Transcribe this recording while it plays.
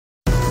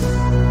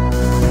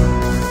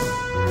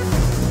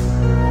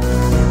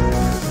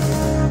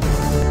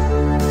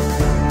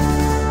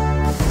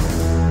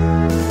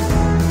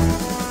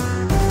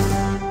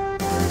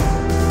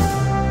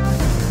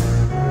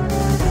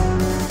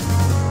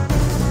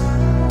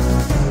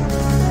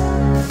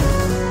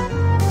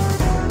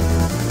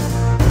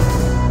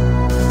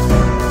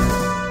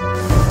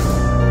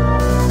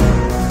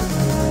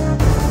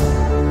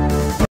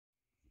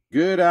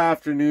Good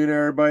afternoon,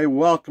 everybody.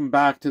 Welcome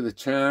back to the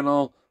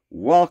channel.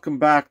 Welcome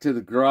back to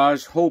the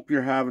garage. Hope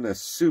you're having a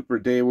super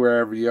day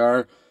wherever you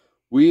are.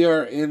 We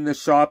are in the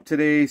shop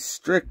today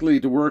strictly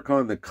to work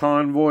on the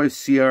Convoy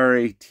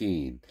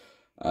CR-18.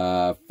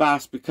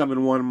 Fast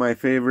becoming one of my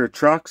favorite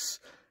trucks.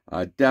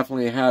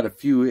 Definitely had a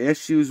few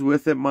issues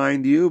with it,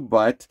 mind you,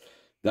 but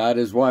that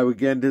is why we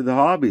get into the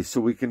hobby, so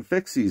we can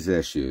fix these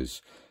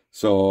issues.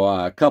 So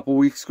a couple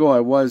weeks ago, I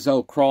was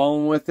out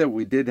crawling with it.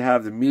 We did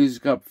have the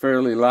music up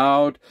fairly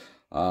loud.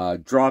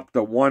 Dropped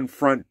the one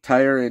front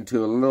tire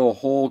into a little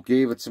hole,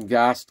 gave it some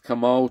gas to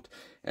come out,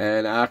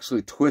 and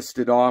actually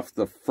twisted off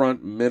the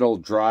front middle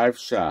drive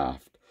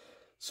shaft.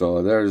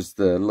 So there's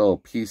the little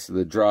piece of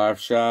the drive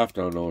shaft.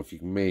 I don't know if you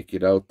can make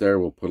it out there.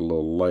 We'll put a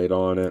little light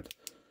on it.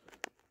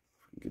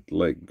 Get the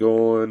light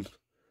going.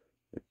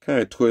 It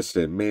kind of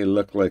twisted. It may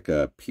look like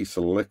a piece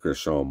of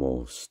licorice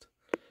almost.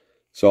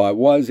 So I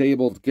was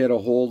able to get a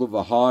hold of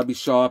a hobby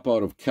shop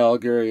out of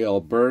Calgary,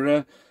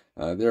 Alberta.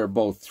 They're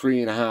about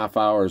 3.5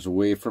 hours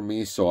away from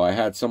me, so I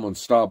had someone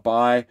stop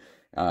by,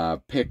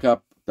 pick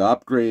up the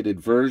upgraded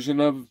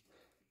version of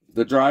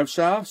the drive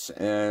shafts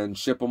and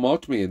ship them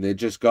out to me. And they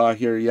just got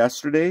here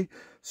yesterday,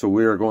 so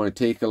we are going to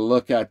take a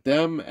look at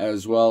them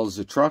as well as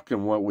the truck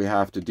and what we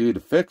have to do to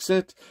fix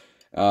it.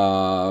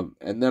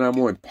 And then I'm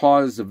going to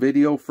pause the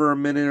video for a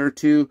minute or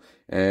two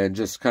and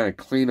just kind of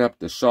clean up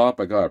the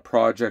shop. I got a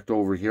project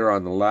over here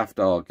on the left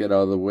I'll get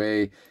out of the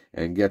way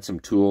and get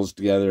some tools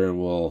together, and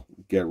we'll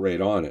get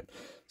right on it.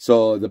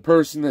 So the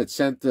person that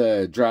sent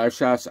the drive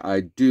shafts,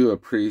 I do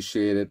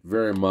appreciate it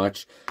very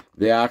much.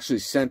 They actually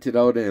sent it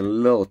out in a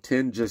little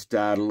tin just to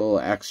add a little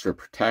extra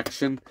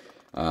protection,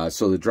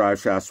 so the drive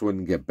shafts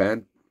wouldn't get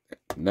bent.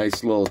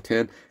 Nice little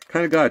tin.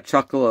 Kind of got a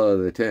chuckle out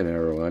of the tin,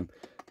 everyone.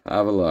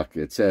 Have a look.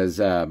 It says,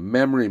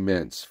 memory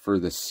mints for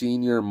the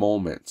senior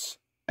moments.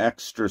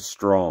 Extra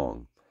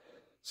strong.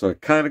 So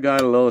it kind of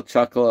got a little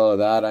chuckle out of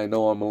that. I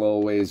know I'm a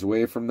little ways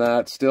away from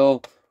that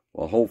still.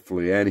 Well,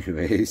 hopefully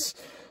anyways.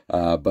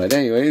 But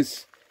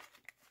anyways,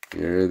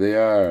 here they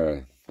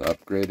are.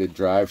 Upgraded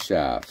drive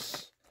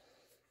shafts.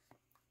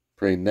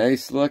 Pretty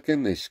nice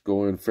looking. They should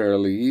go in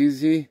fairly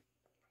easy.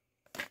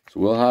 So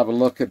we'll have a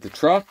look at the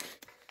truck.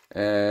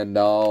 And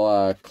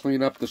I'll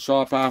clean up the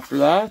shop after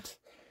that.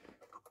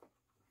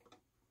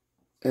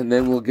 And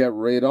then we'll get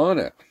right on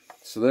it.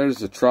 So there's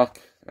the truck.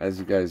 As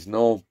you guys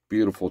know,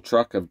 beautiful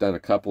truck. I've done a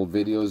couple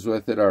videos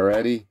with it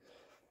already.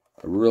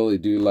 I really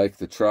do like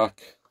the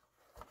truck.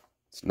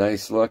 It's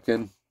nice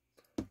looking.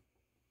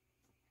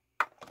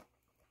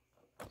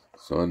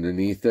 So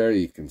underneath there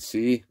you can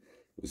see it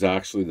was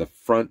actually the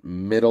front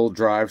middle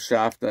drive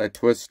shaft that I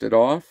twisted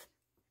off.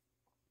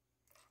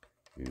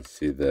 You can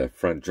see the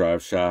front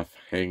drive shaft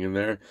hanging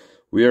there.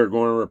 We are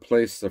going to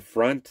replace the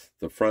front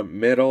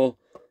middle,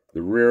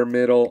 the rear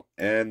middle,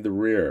 and the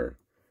rear.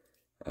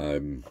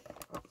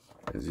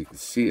 As you can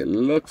see, it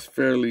looks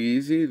fairly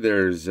easy.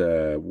 There's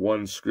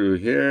one screw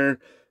here.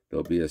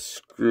 There'll be a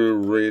screw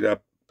right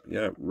up,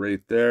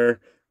 right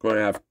there. Going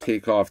to have to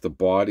take off the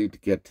body to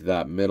get to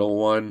that middle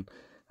one,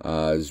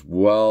 as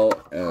well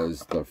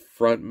as the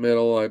front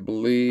middle, I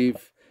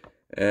believe.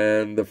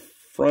 And the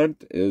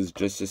front is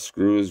just a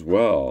screw as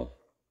well.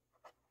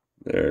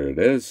 There it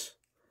is.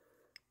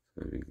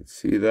 So you can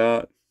see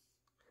that.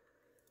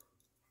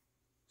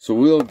 So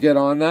we'll get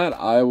on that.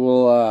 I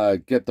will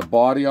get the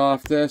body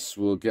off this.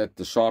 We'll get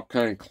the shop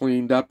kind of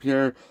cleaned up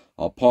here.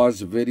 I'll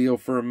pause the video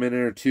for a minute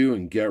or two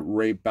and get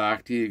right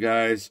back to you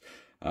guys.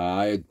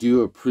 I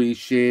do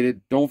appreciate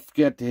it. Don't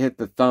forget to hit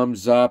the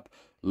thumbs up.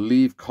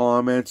 Leave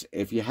comments.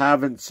 If you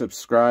haven't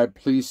subscribed,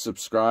 please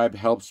subscribe.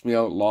 Helps me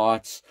out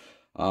lots.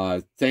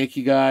 Thank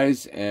you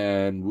guys,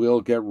 and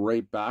we'll get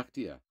right back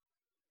to you.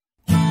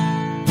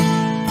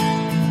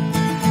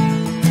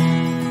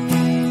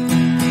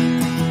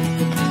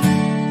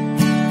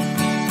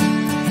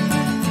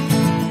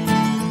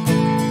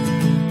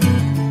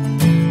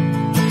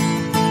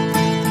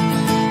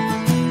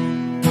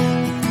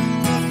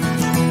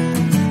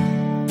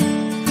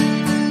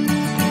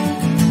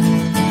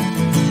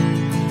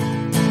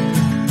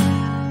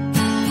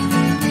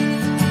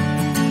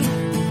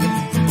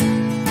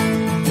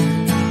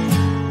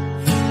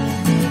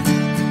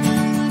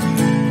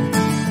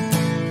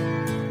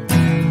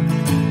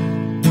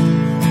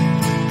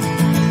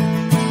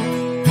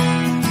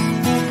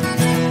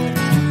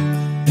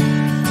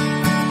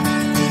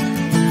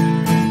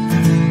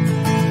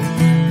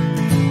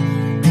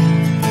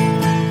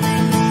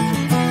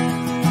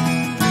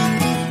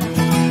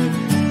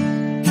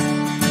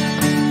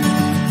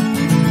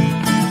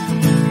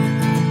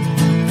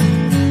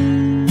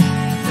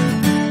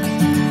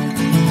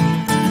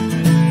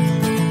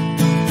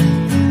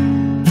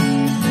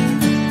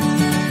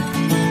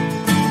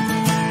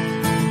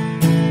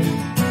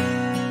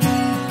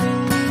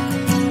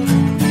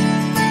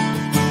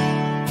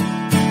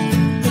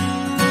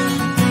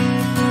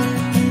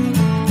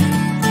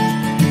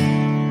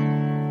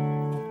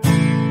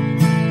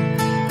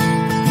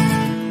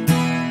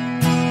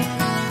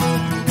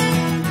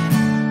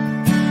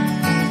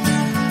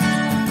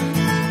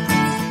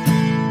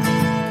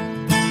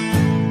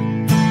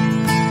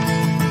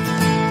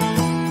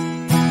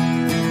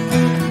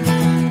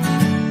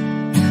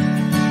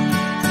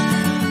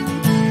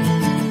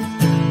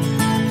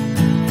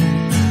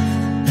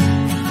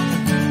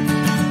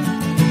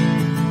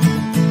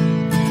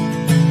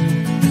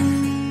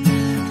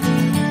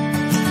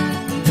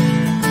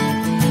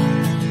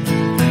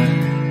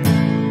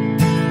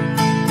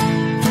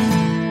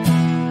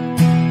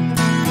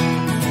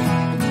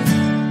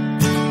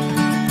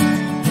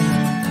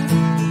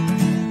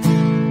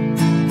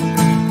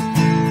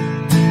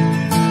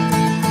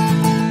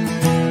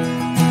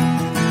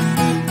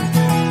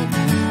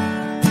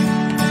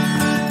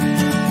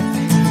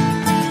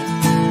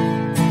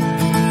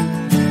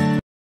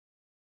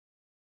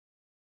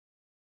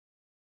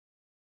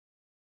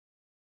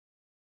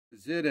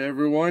 Is it,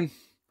 everyone?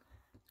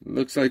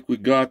 Looks like we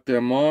got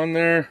them on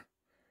there.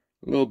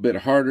 A little bit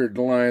harder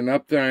to line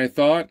up than I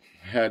thought.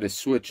 Had to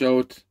switch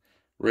out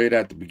right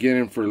at the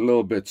beginning for a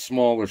little bit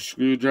smaller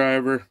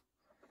screwdriver.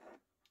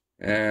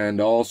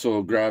 And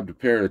also grabbed a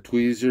pair of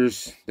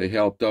tweezers. They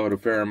helped out a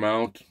fair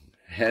amount.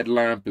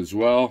 Headlamp as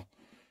well,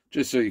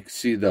 just so you can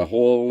see the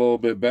hole a little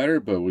bit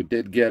better. But we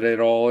did get it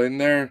all in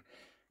there.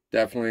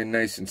 Definitely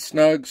nice and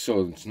snug,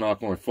 so it's not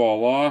going to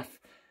fall off.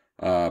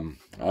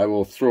 I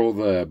will throw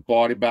the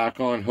body back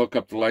on, hook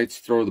up the lights,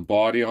 throw the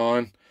body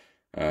on,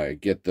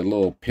 get the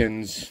little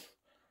pins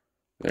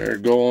there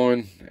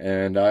going,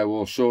 and I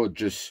will show it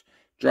just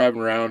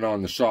driving around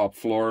on the shop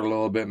floor a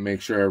little bit,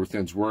 make sure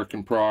everything's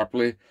working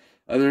properly.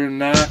 Other than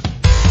that,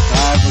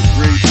 have a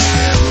great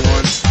day,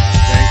 everyone.